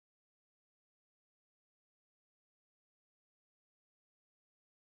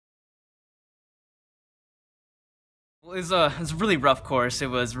Well, it was a really rough course. It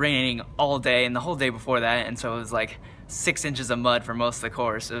was raining all day and the whole day before that, and so it was like 6 inches of mud for most of the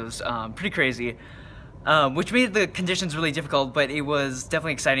course. It was pretty crazy, which made the conditions really difficult, but it was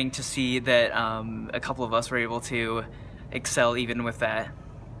definitely exciting to see that a couple of us were able to excel even with that.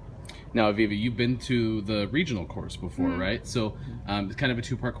 Now, Aviva, you've been to the regional course before, right? So it's kind of a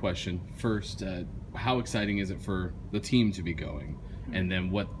two-part question. First, how exciting is it for the team to be going? And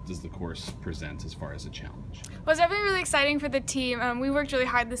then what does the course present as far as a challenge? Well, it's definitely really exciting for the team. We worked really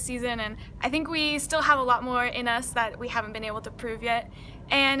hard this season, and I think we still have a lot more in us that we haven't been able to prove yet.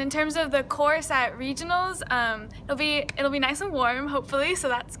 And in terms of the course at regionals, it'll be nice and warm, hopefully, so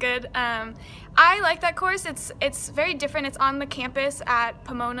that's good. I like that course. It's very different. It's on the campus at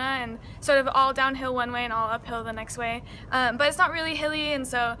Pomona and sort of all downhill one way and all uphill the next way. But it's not really hilly, and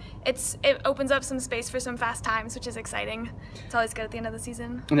so it opens up some space for some fast times, which is exciting. It's always good at the end of the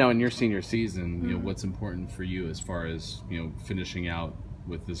season. Now, in your senior season, you know, what's important for you as far as, you know, finishing out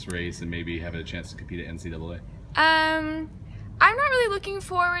with this race and maybe having a chance to compete at NCAA? I'm not really looking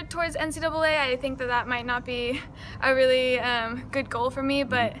forward towards NCAA. I think that might not be a really good goal for me,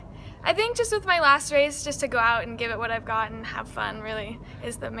 but I think just with my last race, just to go out and give it what I've got and have fun really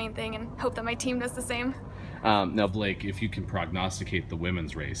is the main thing, and hope that my team does the same. Now, Blake, if you can prognosticate the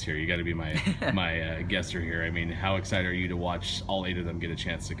women's race here, you got to be my guesser here. I mean, how excited are you to watch all 8 of them get a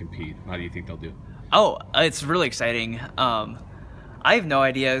chance to compete? How do you think they'll do? Oh, it's really exciting. I have no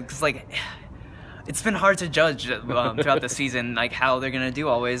idea, because like, it's been hard to judge throughout the season, like how they're gonna do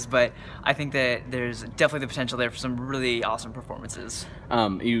always, but I think that there's definitely the potential there for some really awesome performances.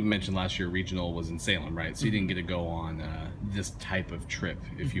 You mentioned last year regional was in Salem, right? So you didn't get to go on this type of trip,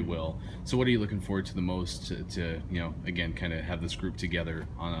 if you will. So what are you looking forward to the most to you know, again, kind of have this group together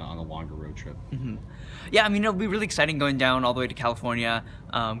on a longer road trip? Yeah, I mean, it'll be really exciting going down all the way to California,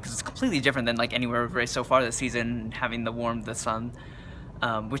 because it's completely different than like anywhere we've raced so far this season, having the warmth, the sun,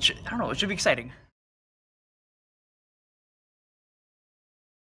 which, I don't know, it should be exciting.